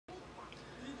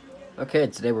Okay,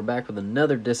 today we're back with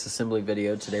another disassembly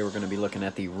video. Today we're going to be looking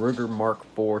at the Ruger Mark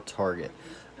IV target.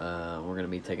 We're going to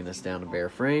be taking this down to bare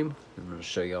frame. I'm going to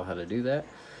show you all how to do that.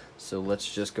 So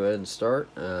let's just go ahead and start.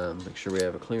 Make sure we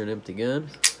have a clear and empty gun.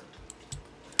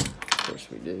 Of course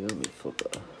we do. Let me flip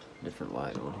a different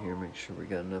light on here, make sure we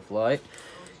got enough light.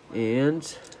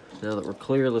 And now that we're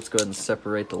clear, let's go ahead and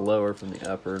separate the lower from the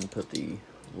upper and put the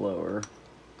lower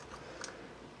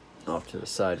off to the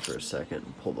side for a second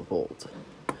and pull the bolt.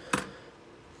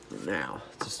 Now,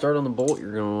 to start on the bolt,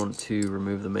 you're going to want to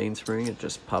remove the mainspring. It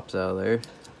just pops out of there.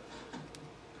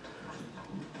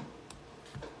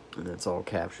 And that's all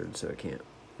captured, so it can't,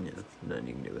 nothing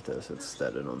you can do with this. It's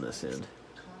studded on this end.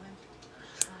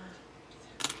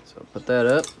 So put that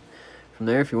up. From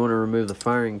there, if you want to remove the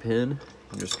firing pin,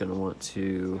 you're just going to want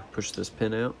to push this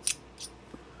pin out.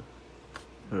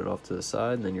 Put it off to the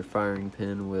side, and then your firing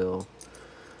pin will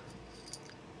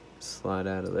slide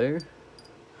out of there.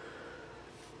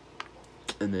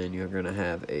 And then you're going to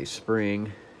have a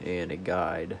spring and a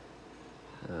guide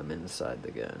inside the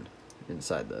gun,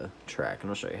 inside the track. And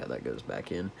I'll show you how that goes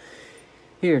back in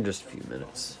here in just a few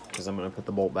minutes, because I'm going to put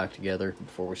the bolt back together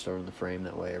before we start on the frame.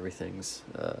 That way everything's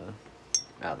out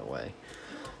of the way.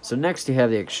 So next you have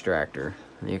the extractor.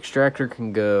 And the extractor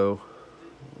can go,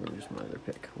 where's my other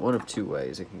pick? One of two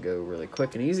ways. It can go really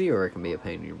quick and easy, or it can be a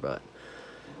pain in your butt.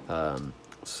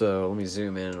 So let me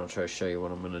zoom in and I'll try to show you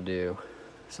what I'm going to do.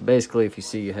 So basically, if you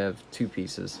see, you have three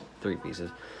pieces.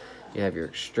 You have your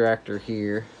extractor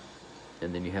here,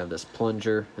 and then you have this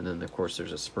plunger, and then of course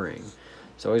there's a spring.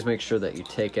 So always make sure that you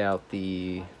take out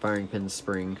the firing pin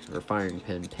spring or firing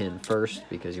pin first,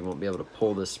 because you won't be able to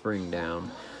pull this spring down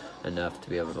enough to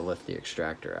be able to lift the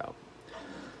extractor out.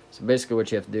 So basically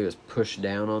what you have to do is push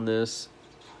down on this,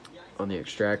 on the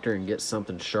extractor, and get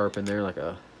something sharp in there, like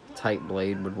a tight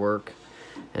blade would work.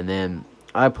 And then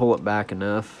I pull it back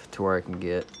enough to where I can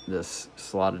get this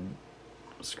slotted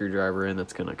screwdriver in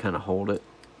that's going to kind of hold it.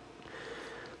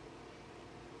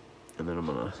 And then I'm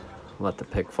going to let the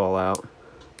pick fall out.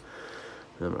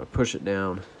 And I'm going to push it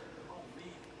down.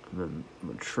 And then I'm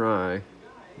going to try,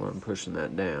 while I'm pushing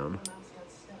that down,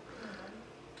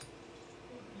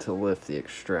 to lift the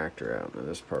extractor out. Now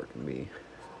this part can be,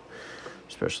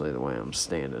 especially the way I'm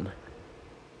standing.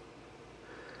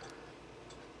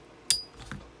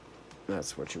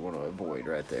 That's what you want to avoid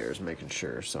right there, is making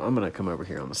sure. So I'm going to come over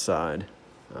here on the side,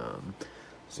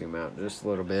 zoom out just a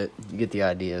little bit. You get the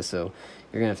idea. So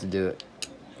you're going to have to do it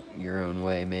your own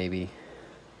way, maybe.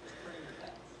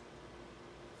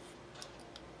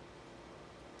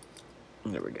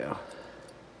 There we go.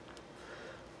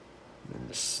 And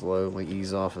just slowly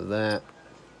ease off of that.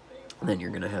 And then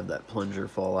you're going to have that plunger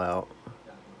fall out.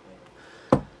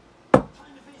 And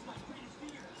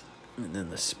then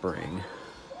the spring.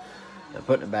 Now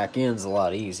putting it back in is a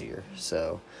lot easier.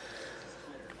 So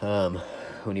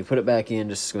when you put it back in,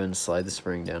 just go ahead and slide the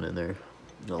spring down in there.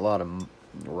 And a lot of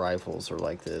rifles are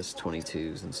like this,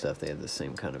 22s and stuff. They have the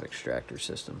same kind of extractor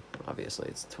system. Obviously,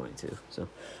 it's 22.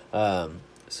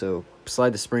 So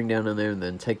slide the spring down in there, and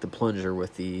then take the plunger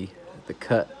with the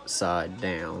cut side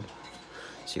down.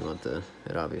 So you want it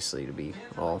obviously to be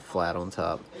all flat on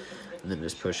top, and then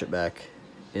just push it back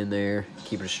in there.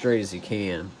 Keep it as straight as you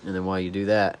can, and then while you do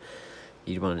that,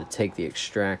 you want to take the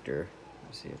extractor.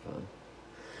 Let's see if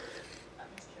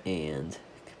and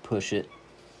push it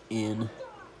in.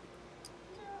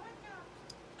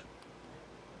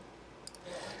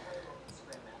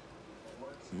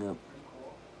 Nope.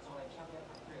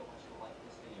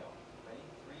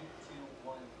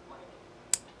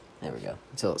 There we go.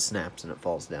 Until it snaps and it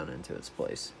falls down into its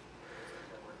place.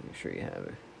 Make sure you have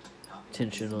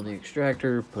tension on the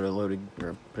extractor. Put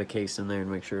a case in there and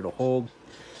make sure it'll hold.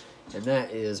 And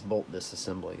that is bolt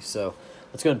disassembly. So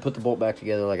let's go ahead and put the bolt back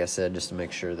together, like I said, just to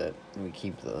make sure that we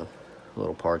keep the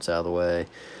little parts out of the way.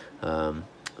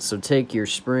 So take your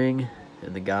spring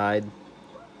and the guide,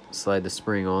 slide the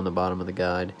spring on the bottom of the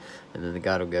guide, and then the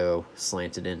guide will go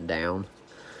slanted in down.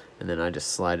 And then I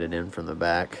just slide it in from the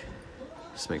back.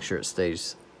 Just make sure it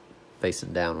stays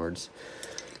facing downwards.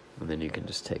 And then you can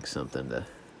just take something to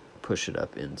push it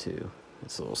up into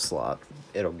its little slot.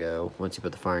 It'll go, once you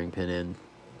put the firing pin in,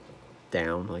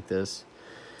 down like this.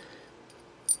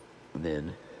 And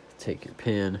then take your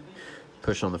pin,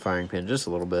 push on the firing pin just a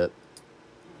little bit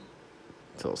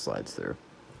until it slides through.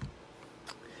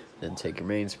 Then take your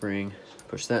mainspring,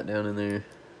 push that down in there,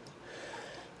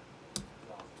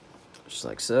 just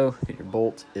like so, and your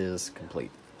bolt is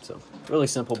complete. So really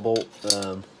simple bolt.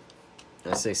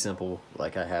 I say simple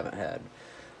like I haven't had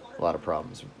a lot of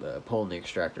problems pulling the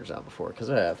extractors out before, because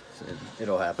I have, and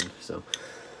it'll happen. So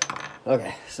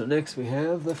okay, so next we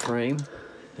have the frame,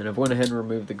 And I've went ahead and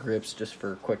removed the grips just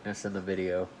for quickness in the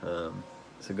video.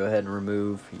 So go ahead and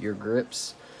remove your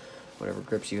grips. Whatever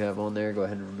grips you have on there, go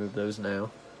ahead and remove those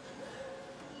now.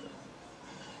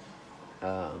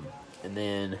 And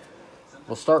then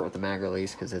we'll start with the mag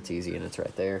release because it's easy and it's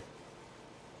right there.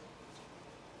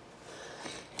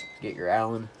 Get your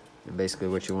Allen, and basically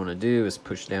what you want to do is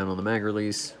push down on the mag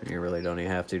release. You really don't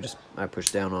even have to, just I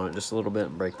push down on it just a little bit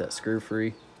and break that screw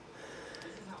free.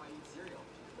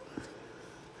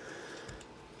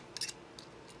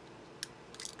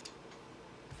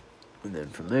 And then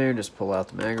from there, just pull out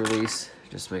the mag release.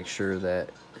 Just make sure that,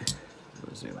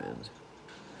 I'll zoom in.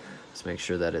 Just make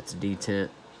sure that it's detent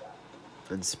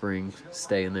and spring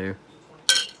stay in there.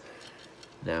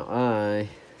 Now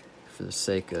for the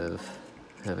sake of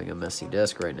having a messy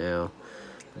desk right now,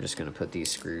 I'm just gonna put these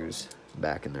screws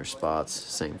back in their spots.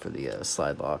 Same for the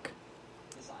slide lock.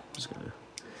 Just gonna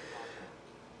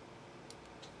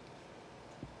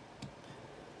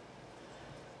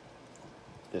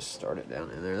just start it down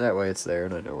in there. That way it's there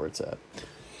and I know where it's at.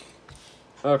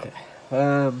 Okay.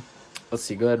 Let's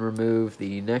see. Go ahead and remove the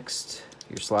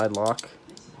your slide lock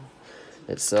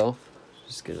itself.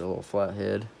 Just get a little flat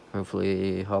head,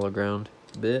 hopefully a hollow ground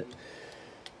bit.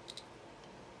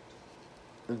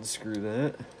 Unscrew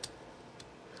that.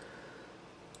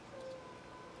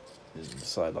 And the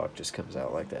slide lock just comes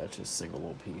out like that. It's just a single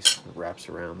little piece. It wraps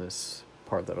around this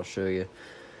part that I'll show you.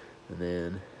 And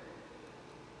then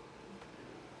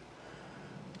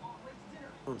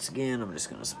once again, I'm just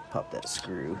going to pop that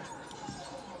screw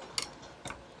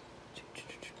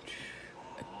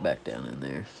back down in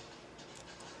there.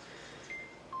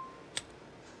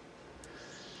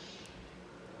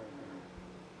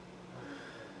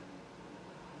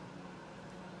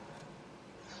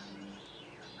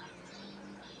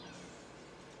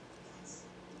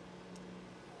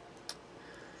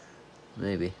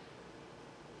 Maybe.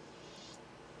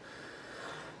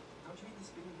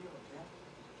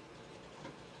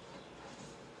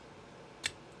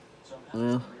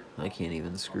 Well, I can't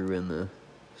even screw in the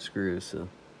screws, so.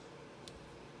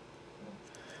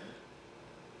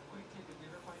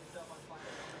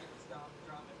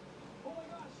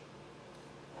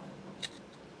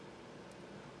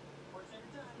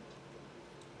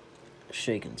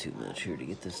 Shaking too much here to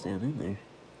get this down in there.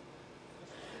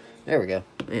 There we go.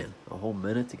 Man, a whole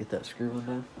minute to get that screw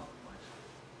undone.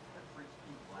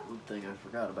 One thing I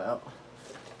forgot about.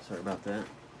 Sorry about that.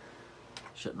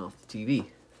 Shutting off the TV.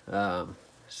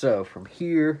 So from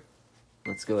here,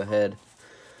 let's go ahead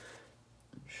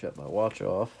and shut my watch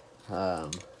off. We're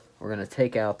going to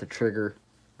take out the trigger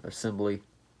assembly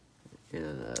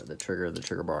and the trigger and the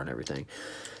trigger bar and everything.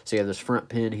 So you have this front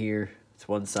pin here. It's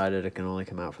one-sided. It can only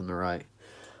come out from the right.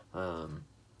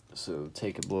 So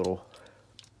take a little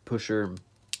pusher and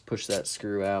push that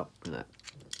screw out and that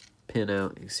pin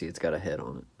out. You can see it's got a head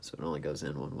on it, so it only goes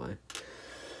in one way.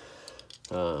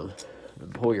 And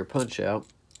pull your punch out.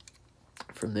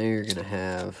 From there, you're going to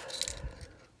have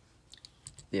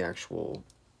the actual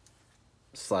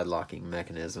slide locking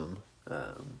mechanism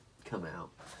come out.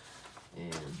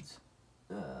 And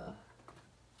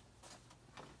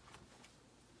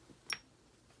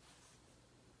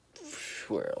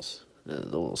where else? The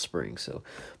little spring. So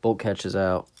bolt catches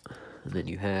out, and then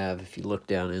you have, if you look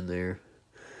down in there,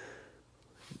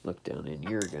 look down in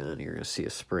your gun, you're going to see a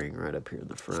spring right up here in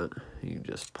the front. You can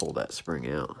just pull that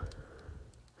spring out.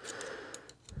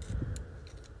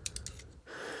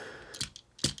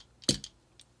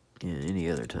 Yeah, any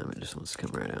other time it just wants to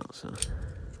come right out, so.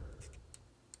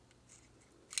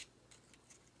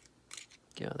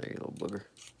 Yeah, there you go, little booger.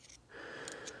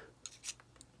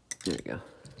 There you go.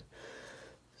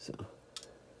 So,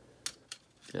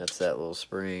 that's that little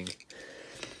spring.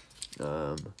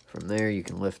 From there, you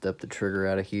can lift up the trigger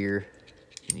out of here,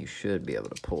 and you should be able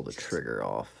to pull the trigger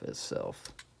off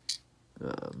itself,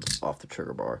 off the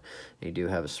trigger bar. And you do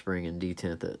have a spring and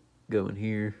detent that go in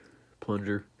here,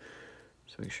 plunger.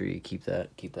 So make sure you keep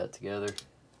that together.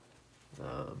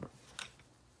 And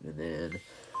then,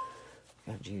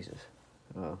 God, Jesus.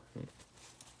 Oh,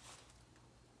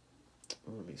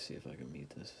 let me see if I can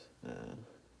mute this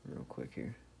real quick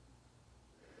here.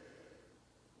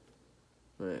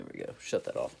 There we go. Shut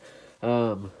that off.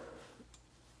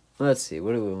 Let's see.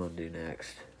 What do we want to do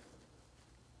next?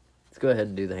 Let's go ahead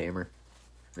and do the hammer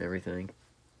and everything.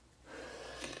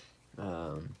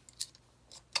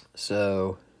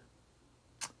 So,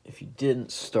 if you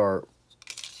didn't start,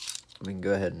 we can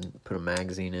go ahead and put a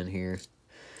magazine in here.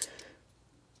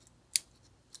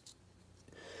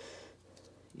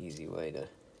 Easy way to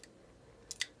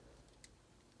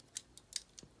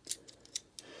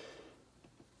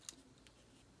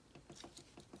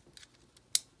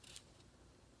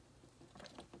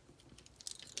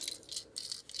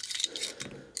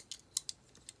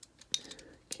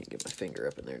finger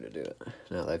up in there to do it.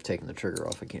 Now that I've taken the trigger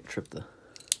off, I can't trip the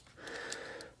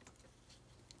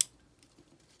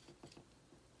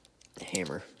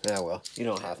hammer. Ah, well, you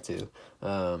don't have to.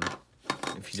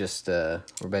 If you just,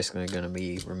 we're basically going to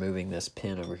be removing this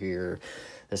pin over here.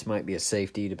 This might be a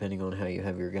safety depending on how you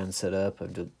have your gun set up.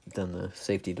 I've done the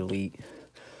safety delete.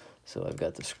 So I've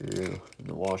got the screw and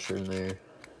the washer in there.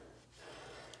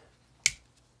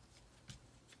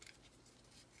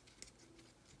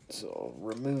 So I'll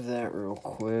remove that real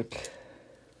quick.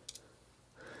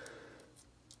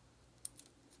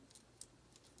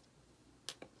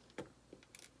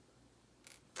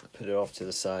 Put it off to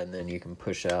the side, and then you can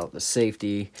push out the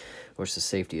safety, which the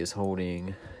safety is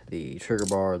holding the trigger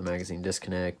bar, the magazine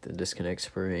disconnect, the disconnect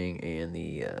spring, and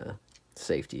the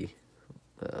safety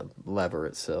lever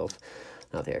itself.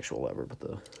 Not the actual lever,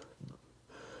 but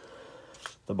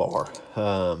the bar.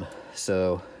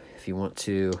 So if you want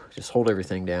to, just hold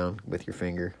everything down with your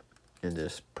finger and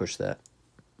just push that.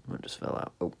 It just fell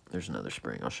out. Oh, there's another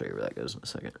spring. I'll show you where that goes in a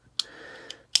second.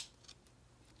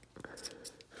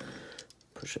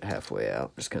 Push it halfway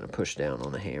out. Just kind of push down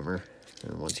on the hammer.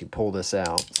 And once you pull this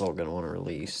out, it's all going to want to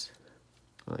release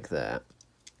like that.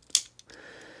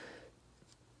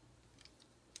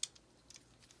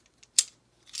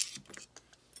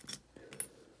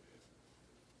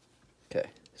 Okay,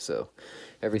 so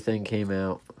everything came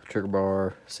out. Trigger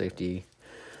bar, safety,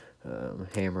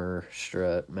 hammer,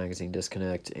 strut, magazine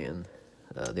disconnect, and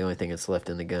the only thing that's left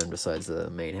in the gun besides the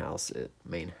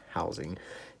main housing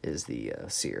is the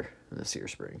sear and the sear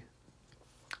spring.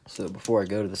 So before I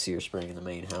go to the sear spring and the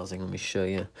main housing, let me show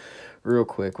you real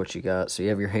quick what you got. So you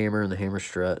have your hammer and the hammer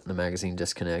strut and the magazine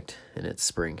disconnect and its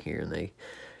spring here, and they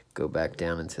go back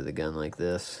down into the gun like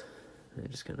this. They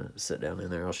just kind of sit down in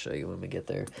there. I'll show you when we get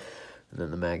there. And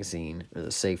then the magazine, or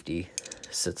the safety,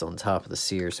 sits on top of the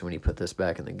sear, so when you put this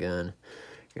back in the gun,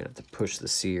 you're going to have to push the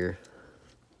sear.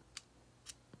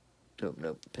 Oh,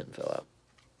 nope, pin fell out.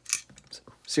 So,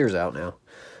 sear's out now.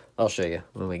 I'll show you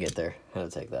when we get there how to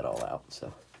take that all out.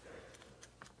 So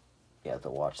you have to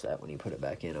watch that when you put it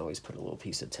back in. Always put a little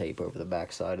piece of tape over the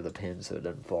back side of the pin so it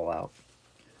doesn't fall out.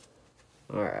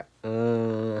 Alright,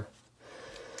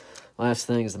 last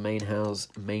thing is the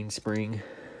main spring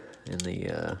and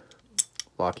the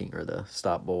locking or the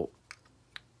stop bolt.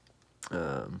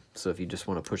 So if you just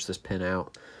want to push this pin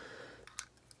out,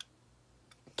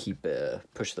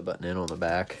 push the button in on the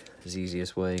back is the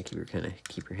easiest way.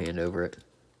 Keep your hand over it.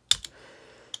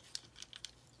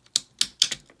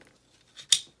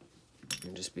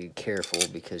 And just be careful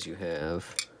because you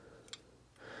have,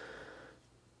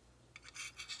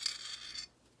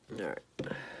 alright,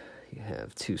 you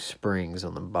have two springs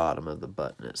on the bottom of the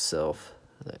button itself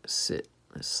that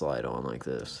slide on like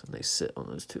this, and they sit on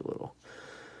those two little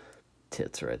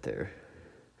tits right there.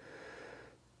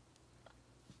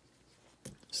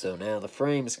 So now the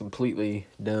frame is completely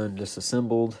done,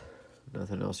 disassembled.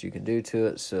 Nothing else you can do to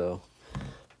it, so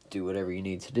do whatever you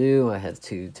need to do. I had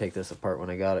to take this apart when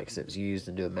I got it because it was used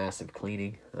and do a massive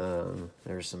cleaning.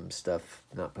 There's some stuff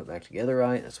not put back together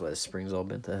right. That's why the spring's all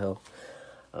bent to hell.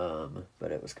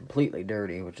 But it was completely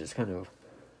dirty, which is kind of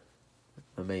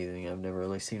amazing. I've never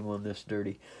really seen one this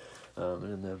dirty. And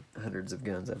in the hundreds of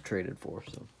guns I've traded for.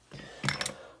 So,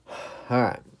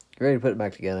 alright, ready to put it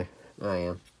back together? I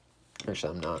am.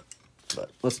 Actually, I'm not,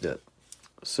 but let's do it.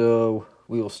 So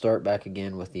we will start back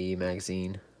again with the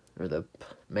magazine, or the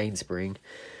main spring,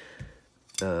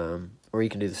 or you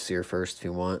can do the sear first if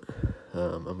you want.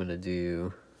 I'm going to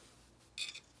do,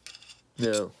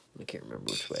 no, I can't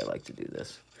remember which way I like to do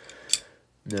this.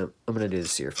 No, I'm going to do the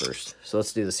sear first. So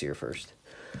let's do the sear first.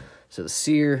 So the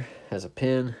sear has a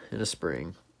pin and a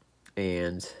spring,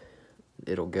 and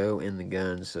it'll go in the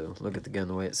gun. So look at the gun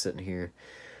the way it's sitting here.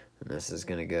 And this is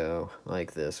going to go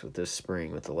like this with this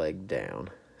spring with the leg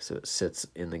down. So it sits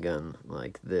in the gun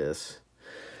like this.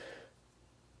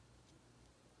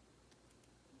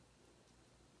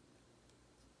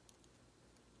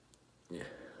 Yeah,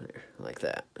 there, like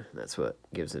that. That's what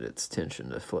gives it its tension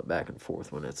to flip back and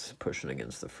forth when it's pushing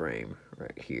against the frame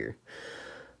right here.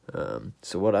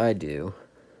 So what I do,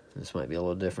 this might be a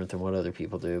little different than what other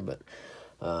people do, but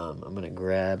I'm going to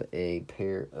grab a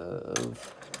pair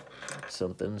of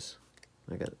somethings.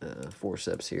 I got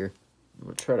forceps here. I'm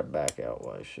going to try to back out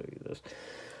while I show you this.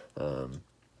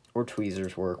 Or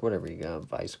tweezers work, whatever you got.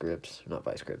 Vice grips, not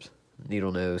vice grips,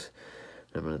 needle nose.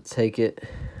 I'm going to take it,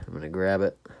 I'm going to grab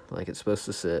it like it's supposed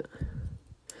to sit,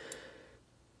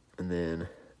 and then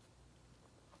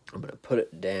I'm going to put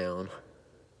it down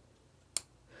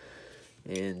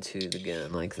into the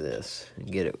gun like this and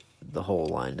get the hole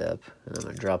lined up, and I'm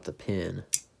going to drop the pin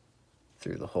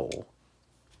through the hole.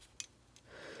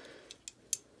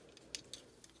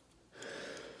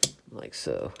 like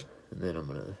so. And then I'm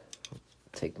going to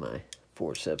take my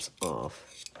forceps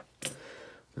off. And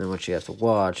then what you have to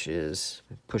watch is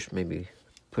maybe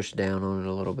push down on it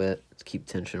a little bit to keep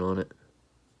tension on it,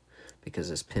 because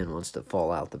this pin wants to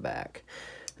fall out the back.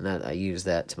 And that I use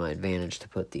that to my advantage to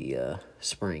put the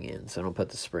spring in, so I don't put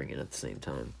the spring in at the same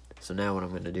time. So now what I'm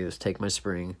going to do is take my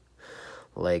spring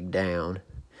leg down,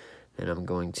 and I'm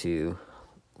going to,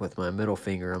 with my middle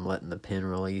finger, I'm letting the pin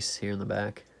release here in the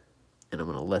back, and I'm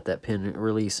going to let that pin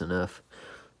release enough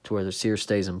to where the sear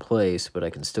stays in place, but I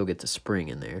can still get the spring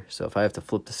in there. So if I have to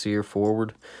flip the sear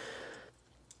forward,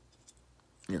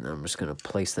 and I'm just going to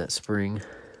place that spring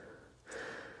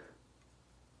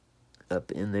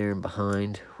up in there and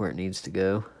behind where it needs to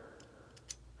go,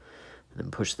 and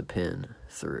then push the pin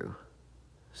through.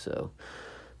 So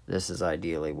this is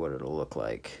ideally what it'll look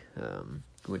like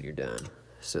when you're done.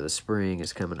 So the spring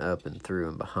is coming up and through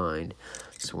and behind,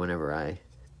 so whenever I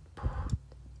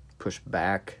push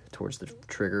back towards the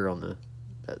trigger on the,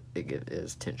 it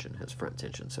is tension, has front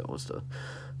tension, so it wants to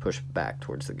push back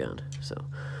towards the gun. So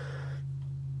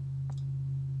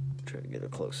try to get a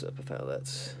close-up of how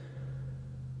that's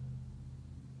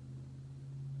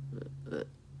that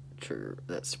trigger,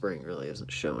 that spring really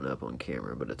isn't showing up on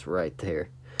camera, but it's right there.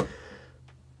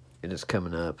 It is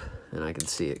coming up, and I can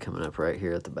see it coming up right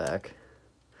here at the back.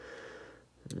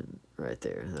 And right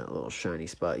there, that little shiny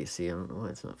spot you see. I don't know why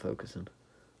it's not focusing.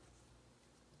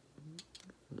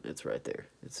 It's right there.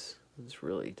 It's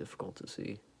really difficult to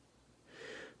see.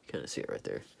 You kind of see it right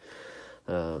there.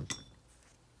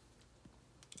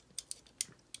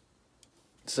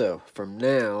 So from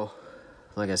now,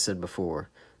 like I said before,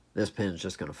 this pin's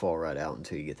just going to fall right out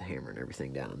until you get the hammer and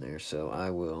everything down in there. So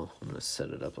I'm going to set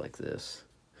it up like this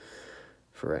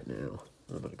for right now.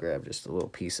 I'm going to grab just a little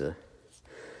piece of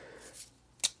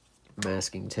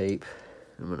masking tape.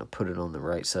 I'm going to put it on the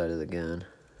right side of the gun.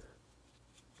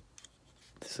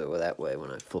 So that way,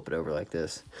 when I flip it over like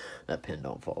this, that pin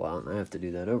don't fall out, and I have to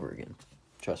do that over again.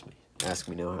 Trust me. Ask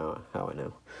me how I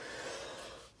know.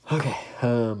 Okay,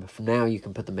 for now you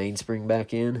can put the mainspring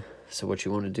back in. So what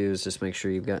you want to do is just make sure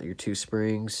you've got your two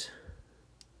springs.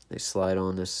 They slide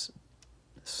on, this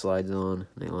slides on,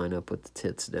 they line up with the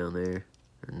tits down there,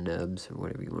 or nubs, or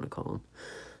whatever you want to call them.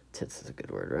 Tits is a good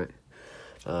word, right?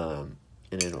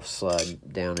 And it'll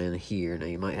slide down in here. Now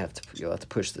you'll have to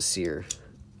push the sear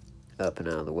up and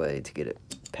out of the way to get it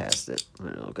past it, and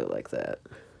it'll go like that.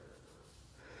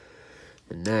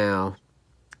 And now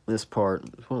this part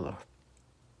is one of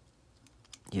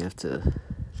the, you have to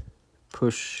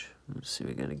push. Let's see,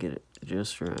 we gotta get it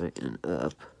just right and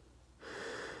up,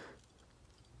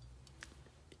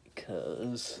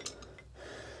 because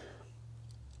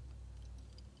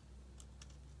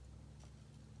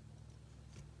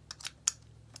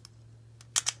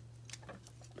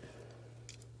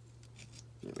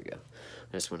there we go.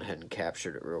 I just went ahead and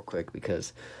captured it real quick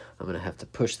because I'm gonna have to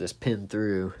push this pin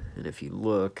through, and if you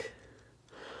look,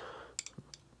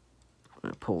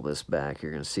 when I pull this back,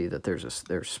 you're gonna see that there's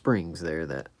springs there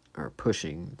that are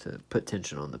pushing to put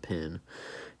tension on the pin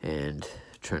and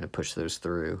trying to push those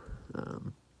through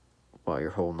while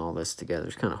you're holding all this together.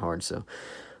 It's kind of hard, so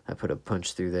I put a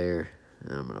punch through there,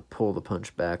 and I'm going to pull the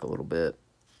punch back a little bit,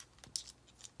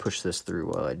 push this through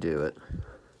while I do it.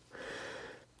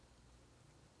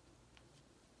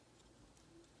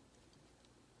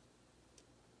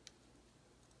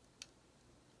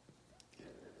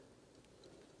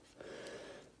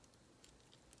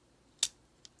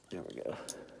 There we go.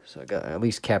 So I at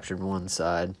least captured one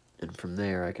side, and from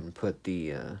there I can put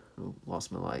the,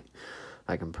 lost my light,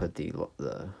 I can put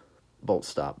the bolt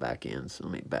stop back in. So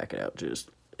let me back it out just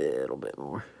a little bit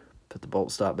more. Put the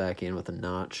bolt stop back in with a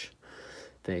notch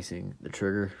facing the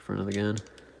trigger front of the gun.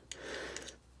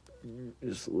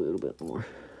 Just a little bit more.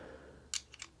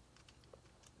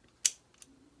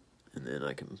 And then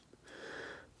I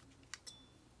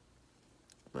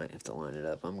might have to line it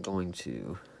up. I'm going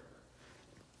to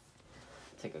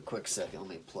take a quick second. Let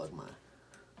me plug my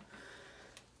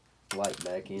light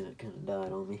back in. It kind of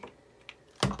died on me.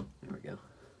 There we go.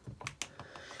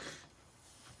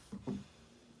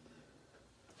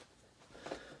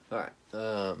 Alright,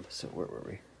 so where were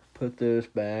we? Put this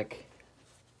back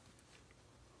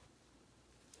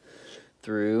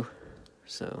through,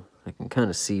 so I can kind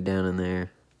of see down in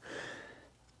there.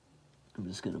 I'm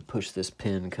just going to push this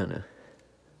pin kind of,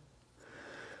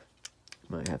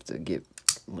 might have to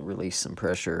release some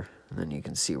pressure, and then you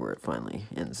can see where it finally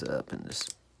ends up, and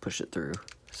just push it through.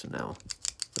 So now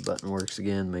the button works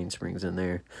again, mainspring's in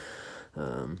there.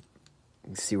 You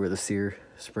can see where the sear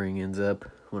spring ends up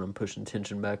when I'm pushing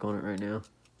tension back on it right now.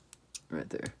 Right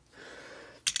there.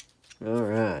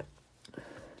 Alright.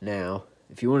 Now,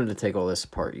 if you wanted to take all this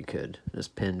apart, you could. This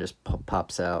pin just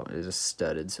pops out. It's just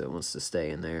studded, so it wants to stay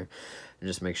in there. And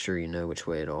just make sure you know which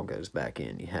way it all goes back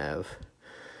in. You have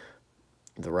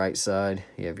the right side,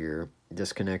 you have your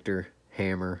disconnector,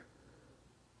 hammer,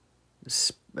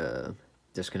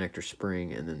 disconnector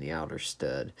spring, and then the outer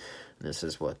stud. And this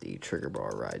is what the trigger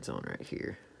bar rides on right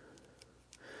here.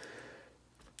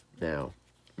 Now,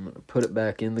 I'm going to put it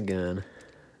back in the gun.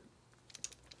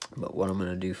 But what I'm going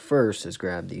to do first is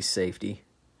grab the safety.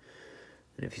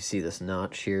 And if you see this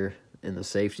notch here in the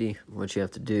safety, what you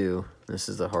have to do, this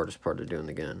is the hardest part of doing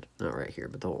the gun, not right here,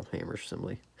 but the whole hammer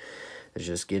assembly, is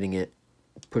just getting it,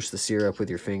 push the sear up with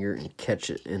your finger and catch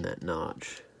it in that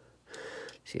notch.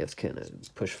 So you have to kind of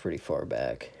push pretty far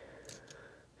back.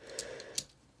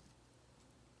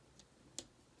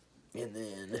 And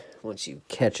then once you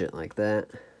catch it like that,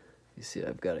 you see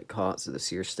I've got it caught so the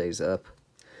sear stays up.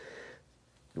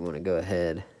 You want to go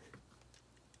ahead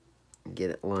and get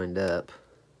it lined up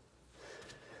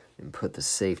and put the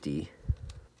safety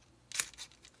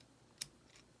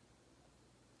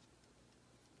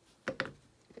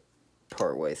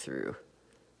part way through.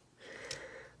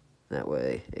 That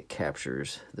way it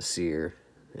captures the sear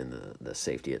and the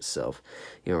safety itself.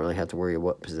 You don't really have to worry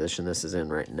what position this is in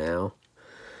right now.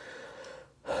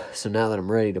 So now that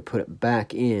I'm ready to put it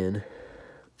back in,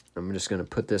 I'm just going to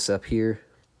put this up here.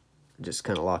 Just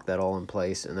kind of lock that all in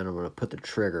place, and then I'm going to put the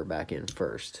trigger back in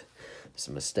first. It's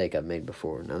a mistake I've made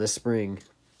before. Now this spring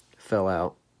fell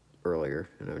out earlier,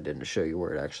 and I didn't show you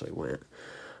where it actually went.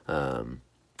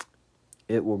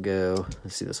 It will go,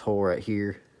 let's see this hole right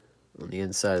here on the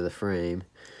inside of the frame.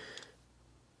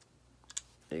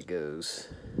 It goes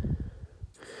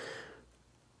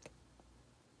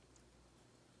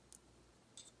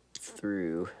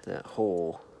through that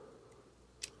hole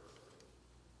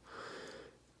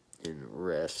and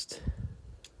rest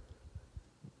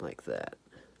like that.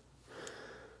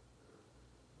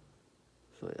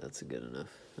 So yeah, that's good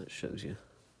enough. That shows you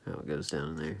how it goes down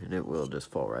in there, and it will just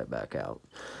fall right back out.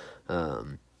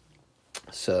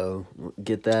 So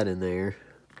get that in there,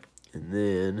 and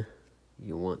then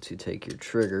you want to take your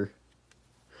trigger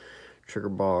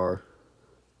bar,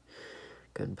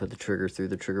 go ahead and put the trigger through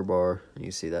the trigger bar, and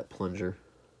you see that plunger.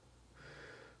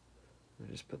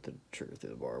 I just put the trigger through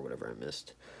the bar, whatever I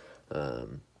missed.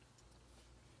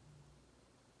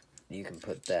 You can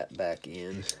put that back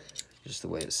in just the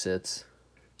way it sits.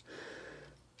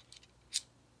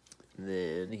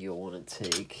 Then you'll want to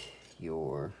take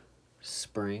your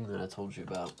spring that I told you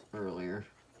about earlier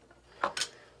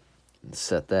and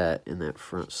set that in that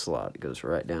front slot. It goes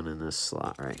right down in this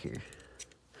slot right here.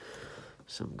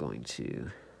 So I'm going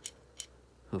to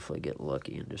hopefully get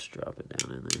lucky and just drop it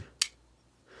down in there.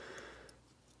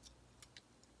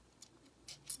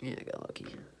 Yeah, I got lucky.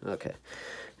 Okay.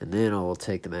 And then I will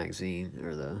take the magazine,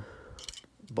 or the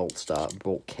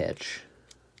bolt catch,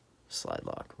 slide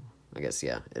lock. I guess,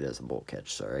 yeah, it is a bolt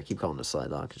catch. Sorry, I keep calling it a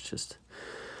slide lock. It's just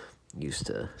used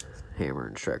to hammer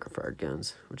and striker fired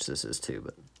guns, which this is too,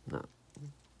 but not a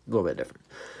little bit different.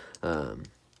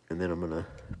 And then I'm going to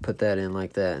put that in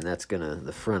like that, and that's going to,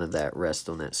 the front of that rest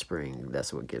on that spring.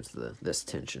 That's what gives this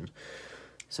tension.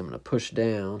 So I'm going to push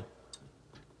down.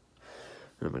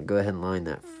 And I'm going to go ahead and line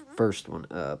that first one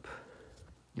up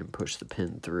and push the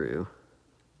pin through.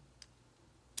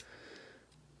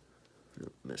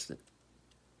 Oh, missed it.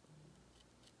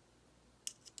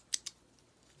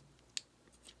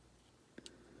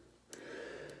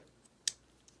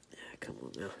 Yeah, come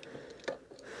on now.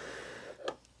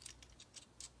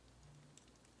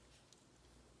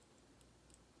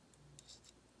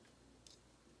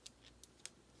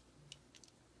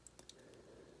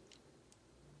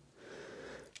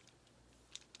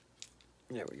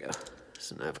 There we go.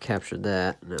 So now I've captured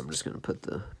that. Now I'm just going to put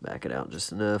back it out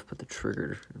just enough. Put the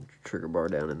trigger bar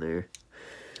down in there.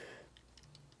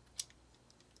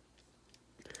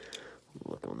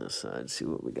 Look on this side, see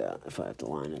what we got. If I have to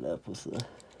line it up with the...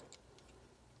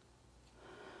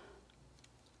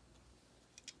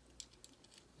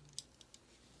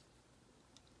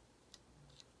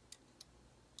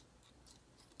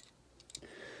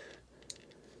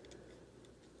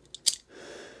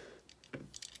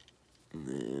 And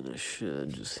then I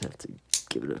should just have to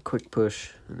give it a quick push,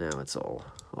 and now it's all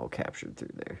captured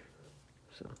through there.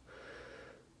 So,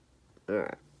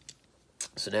 alright.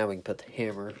 So now we can put the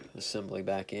hammer assembly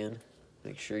back in.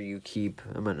 Make sure you keep,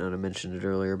 I might not have mentioned it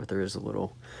earlier, but there is a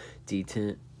little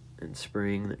detent and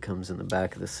spring that comes in the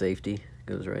back of the safety. It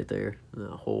goes right there, in that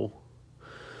hole.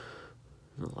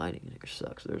 The lighting in here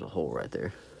sucks. There's a hole right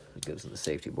there. It goes in the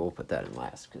safety, but we'll put that in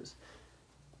last because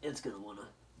it's going to want to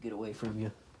get away from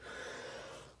you.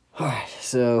 Alright,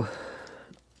 so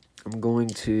I'm going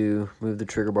to move the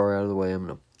trigger bar out of the way. I'm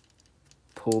going to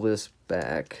pull this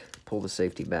back, pull the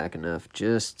safety back enough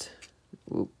just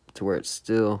to where it's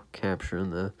still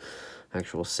capturing the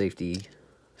actual safety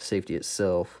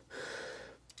itself,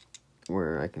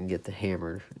 where I can get the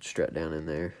hammer strut down in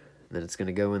there. And then it's going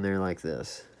to go in there like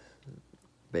this.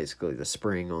 Basically the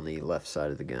spring on the left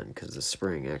side of the gun, because the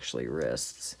spring actually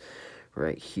rests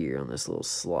right here on this little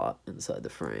slot inside the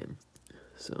frame.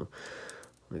 So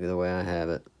look at the way I have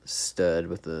it. Stud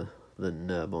with the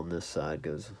nub on this side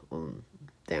goes on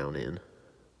down in.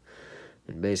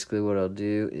 And basically what I'll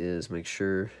do is make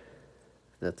sure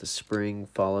that the spring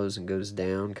follows and goes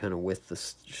down kind of with the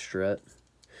strut,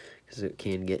 because it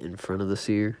can get in front of the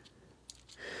sear.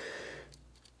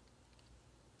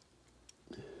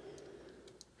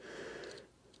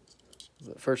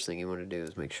 The first thing you want to do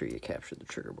is make sure you capture the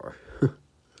trigger bar.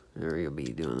 Or you'll be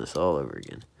doing this all over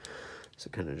again. So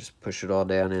kind of just push it all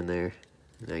down in there.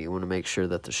 Now you want to make sure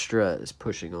that the strut is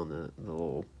pushing on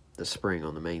the spring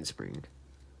on the mainspring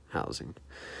housing.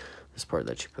 This part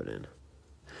that you put in.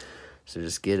 So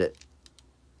just get it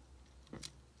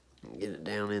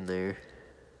down in there.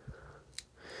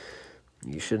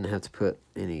 You shouldn't have to put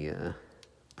any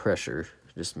pressure,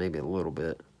 just maybe a little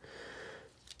bit,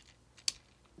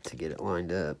 to get it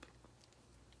lined up.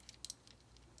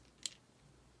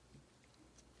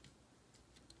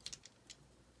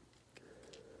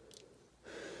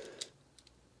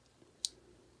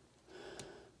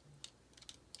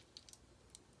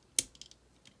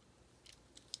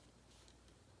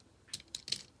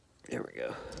 There we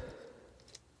go.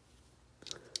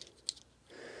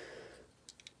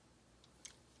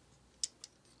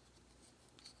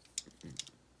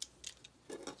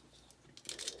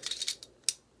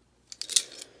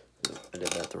 I did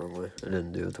that the wrong way. I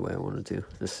didn't do it the way I wanted to.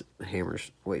 This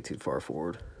hammer's way too far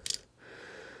forward.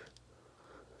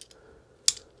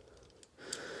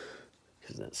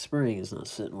 Because that spring is not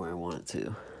sitting where I want it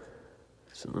to.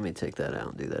 So let me take that out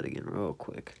and do that again real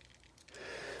quick.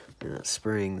 And that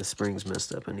spring, the spring's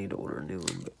messed up. I need to order a new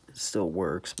one, but it still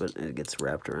works, but it gets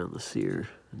wrapped around the sear.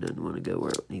 It doesn't want to go where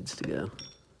it needs to go.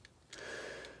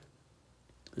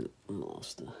 I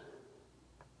lost it.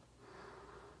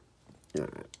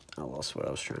 Alright, I lost what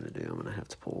I was trying to do. I'm going to have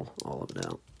to pull all of it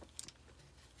out.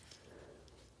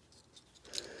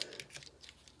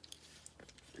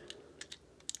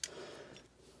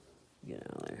 Get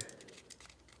out of there.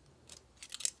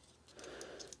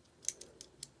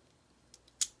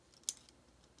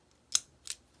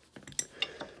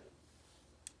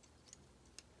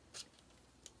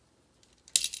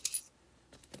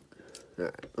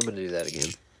 Alright, I'm going to do that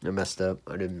again. I messed up.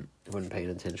 I wasn't paying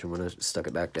attention when I stuck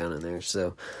it back down in there.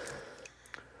 So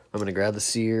I'm going to grab the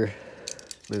sear,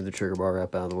 move the trigger bar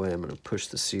up out of the way. I'm going to push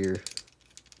the sear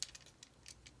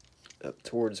up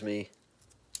towards me.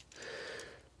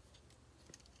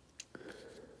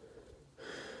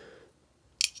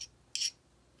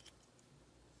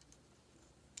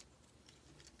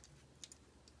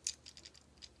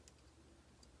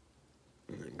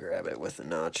 And then grab it with the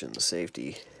notch and the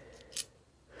safety.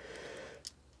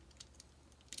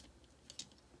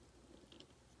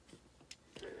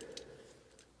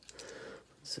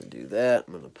 So do that.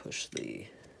 I'm going to push get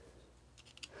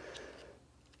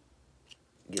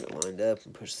it lined up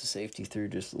and push the safety through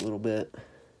just a little bit.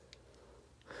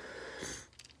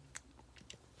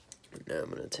 Now I'm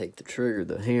going to take the trigger,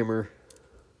 the hammer.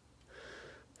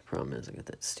 The problem is I got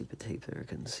that stupid tape there. I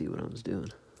couldn't see what I was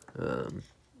doing. I'm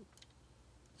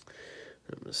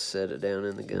going to set it down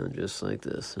in the gun just like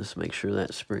this. Just make sure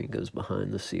that spring goes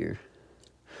behind the sear.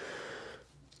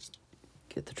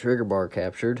 Get the trigger bar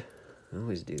captured. I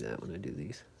always do that when I do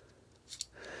these.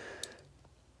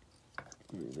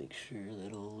 Let me make sure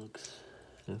that all looks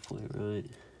halfway right.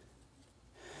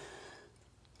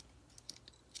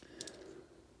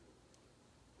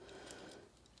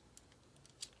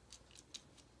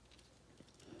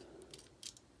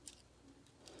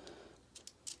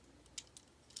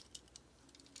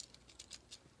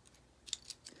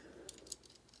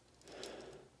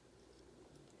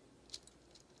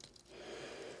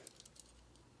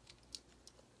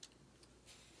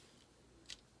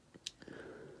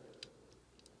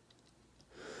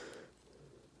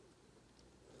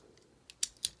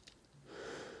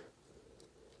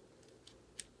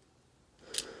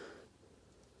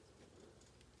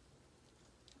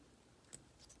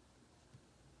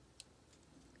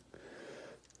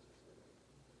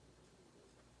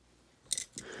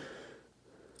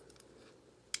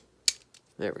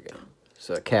 There we go.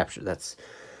 So it captured.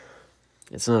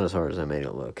 It's not as hard as I made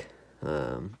it look.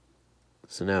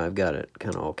 So now I've got it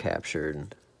kind of all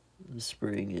captured. The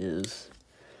spring is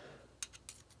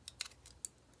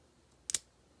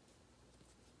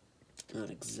Not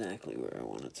exactly where I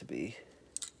want it to be.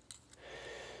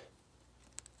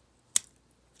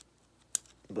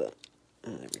 But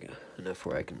there we go. Enough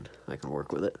where I can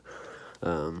work with it.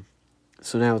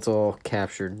 So now it's all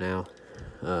captured now.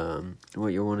 What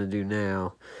you want to do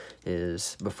now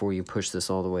is, before you push this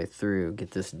all the way through,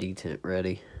 get this detent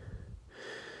ready.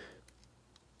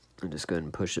 And just go ahead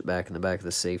and push it back in the back of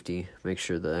the safety. Make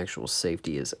sure the actual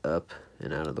safety is up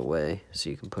and out of the way, so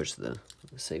you can push the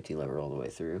safety lever all the way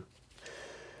through.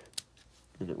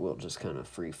 And it will just kind of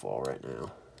free fall right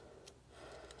now.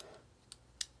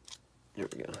 There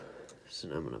we go. So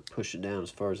now I'm going to push it down as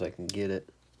far as I can get it.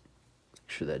 Make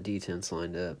sure that detent's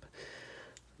lined up.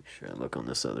 Make sure I look on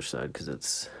this other side, because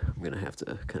I'm going to have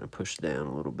to kind of push down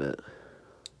a little bit.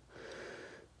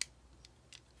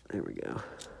 There we go.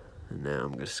 And now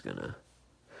I'm just going to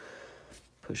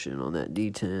push in on that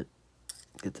detent,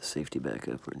 get the safety back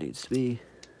up where it needs to be.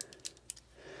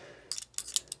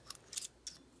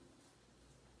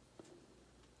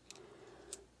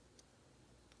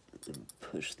 And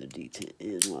push the detent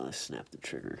in while I snap the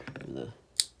trigger of the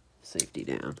safety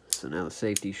down. So now the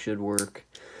safety should work.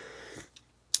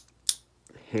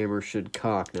 Hammer should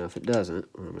cock. Now if it doesn't,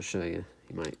 I'm going to show you.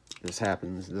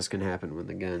 This can happen with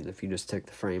the gun. If you just take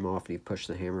the frame off and you push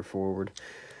the hammer forward,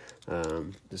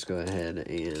 just go ahead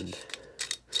and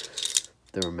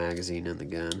throw a magazine in the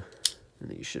gun, and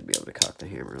then you should be able to cock the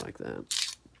hammer like that.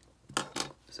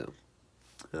 So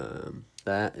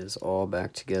that is all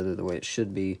back together the way it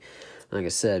should be. Like I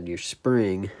said, your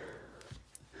spring,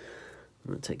 I'm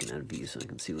going to take it out of view so I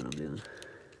can see what I'm doing.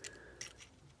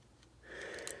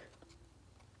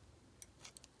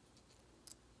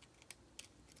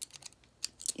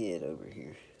 Get over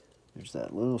here. There's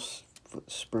that little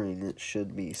spring that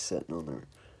should be sitting on the,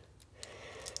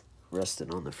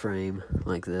 rested on the frame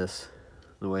like this,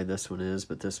 the way this one is,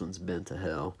 but this one's bent to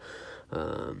hell.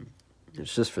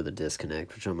 It's just for the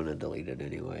disconnect, which I'm going to delete it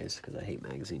anyways, because I hate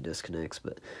magazine disconnects,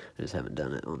 but I just haven't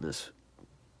done it on this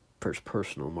first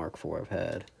personal Mark IV I've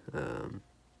had.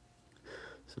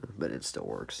 But it still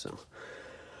works, so.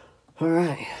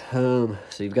 Alright, so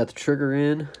you've got the trigger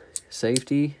in,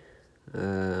 safety.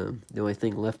 The only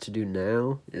thing left to do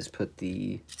now is put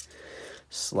the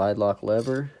slide lock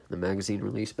lever, the magazine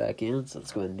release back in, so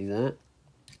let's go ahead and do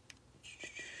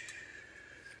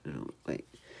that. Wait.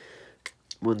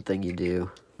 One thing you do,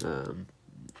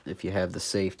 if you have the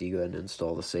safety, go ahead and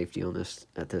install the safety on this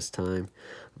at this time.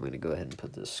 I'm going to go ahead and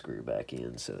put this screw back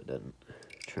in so it doesn't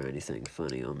try anything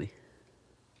funny on me.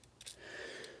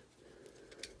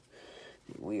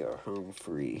 We are home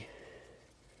free.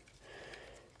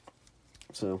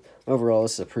 So overall,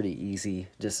 this is a pretty easy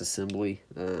disassembly.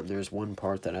 There's one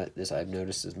part that I've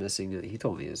noticed is missing. He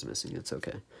told me it was missing. It's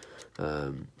okay.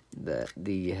 That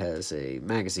has a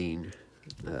magazine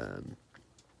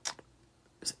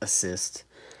assist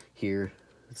here.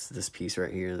 It's this piece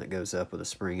right here that goes up with a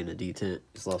spring and a detent.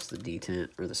 He's lost the detent,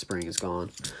 or the spring is gone.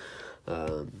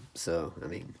 So I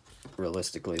mean,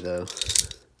 realistically though,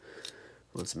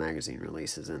 once magazine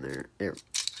releases in there,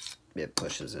 it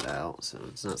pushes it out, so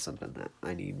it's not something that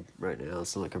I need right now.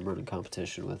 It's not like I'm running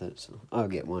competition with it, so I'll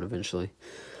get one eventually.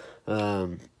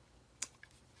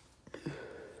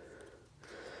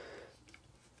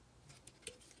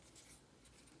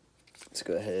 Let's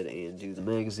go ahead and do the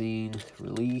magazine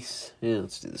release. Yeah,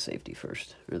 let's do the safety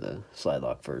first, or the slide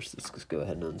lock first. Let's just go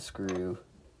ahead and unscrew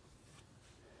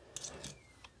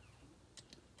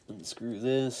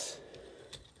this.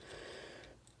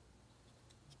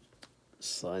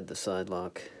 Slide the side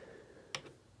lock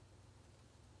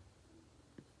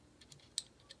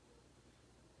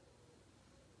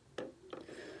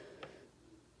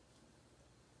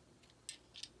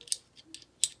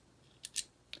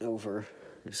over.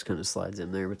 It just kind of slides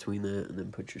in there between that, and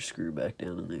then put your screw back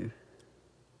down in there.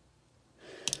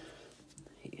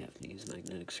 You have to use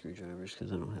magnetic screwdrivers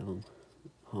because I don't have them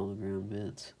hollow ground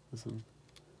bits with them.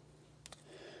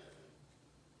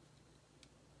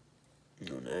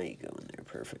 Oh, now you go in there,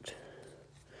 perfect.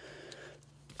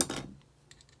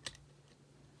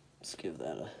 Let's give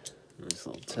that a nice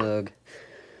little tug,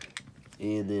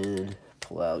 and then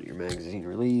pull out your magazine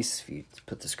release. If you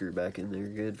put the screw back in there,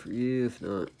 good for you. If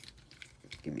not,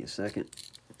 give me a second.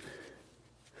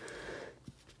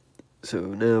 So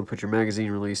now put your magazine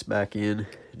release back in.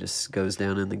 It just goes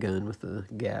down in the gun with the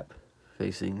gap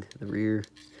facing the rear.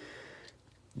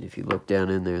 If you look down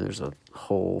in there, there's a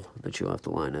hole that you'll have to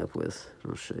line up with.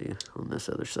 I'll show you on this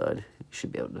other side. You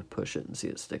should be able to push it and see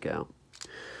it stick out.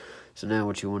 So now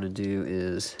what you want to do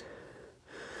is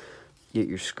get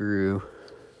your screw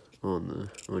on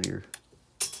your,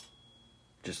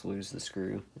 just lose the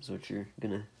screw is what you're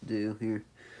gonna do here.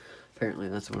 apparently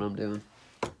that's what I'm doing.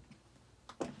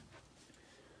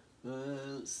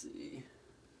 Let's see.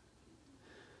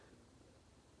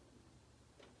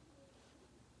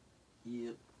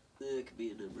 Yep, that could be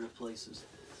a number of places.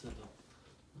 So,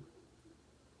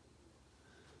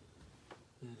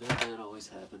 that always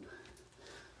happen.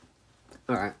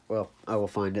 Alright, well, I will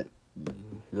find it.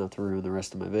 Not to ruin the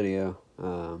rest of my video.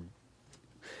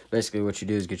 Basically what you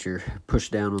do is get your push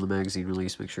down on the magazine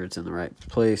release, make sure it's in the right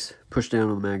place, push down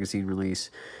on the magazine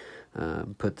release,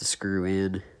 put the screw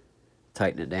in,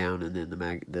 tighten it down, and then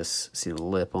see the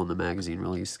lip on the magazine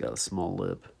release, got a small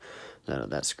lip.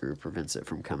 That screw prevents it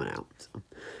from coming out. So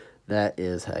that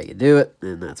is how you do it,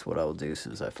 and that's what I will do as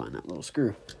soon as I find that little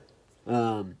screw.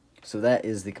 So that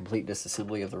is the complete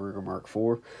disassembly of the Ruger Mark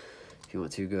IV. If you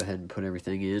want to, go ahead and put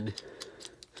everything in.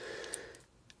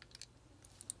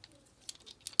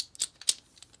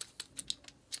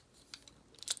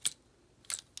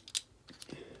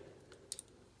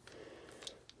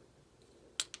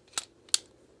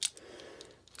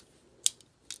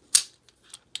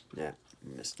 Yeah,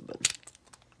 missed the button.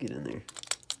 Get in there.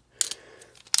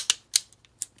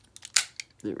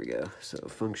 There we go. So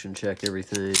function check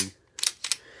everything.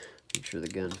 Make sure the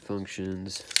gun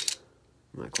functions.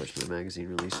 Might question my magazine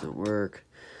release don't work.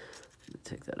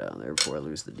 Take that out of there before I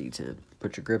lose the D10.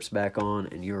 Put your grips back on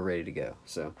and you're ready to go.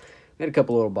 So we had a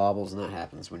couple little bobbles, and that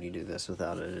happens when you do this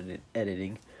without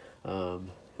editing. And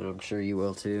I'm sure you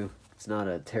will too. It's not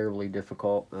a terribly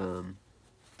difficult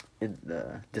in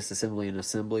the disassembly and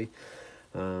assembly.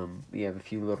 You have a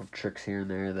few little tricks here and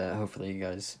there that hopefully you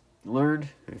guys learned.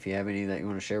 If you have any that you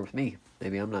want to share with me,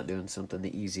 maybe I'm not doing something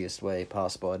the easiest way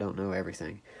possible. I don't know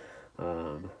everything.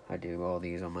 I do all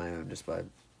these on my own just by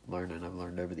learning. I've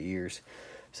learned over the years.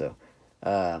 So,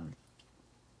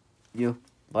 you know,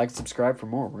 like and subscribe for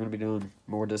more. We're going to be doing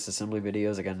more disassembly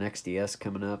videos. I got an XDS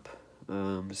coming up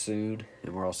soon,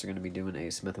 and we're also going to be doing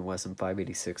a Smith & Wesson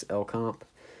 586 L Comp.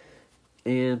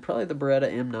 And probably the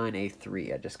Beretta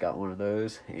M9A3. I just got one of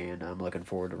those, and I'm looking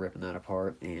forward to ripping that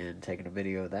apart and taking a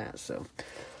video of that. So,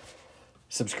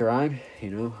 subscribe.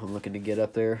 You know, I'm looking to get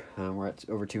up there. We're at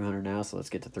over 200 now, so let's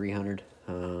get to 300,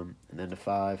 and then to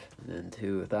 5, and then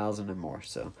to 1,000 and more.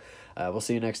 So, we'll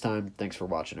see you next time. Thanks for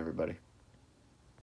watching, everybody.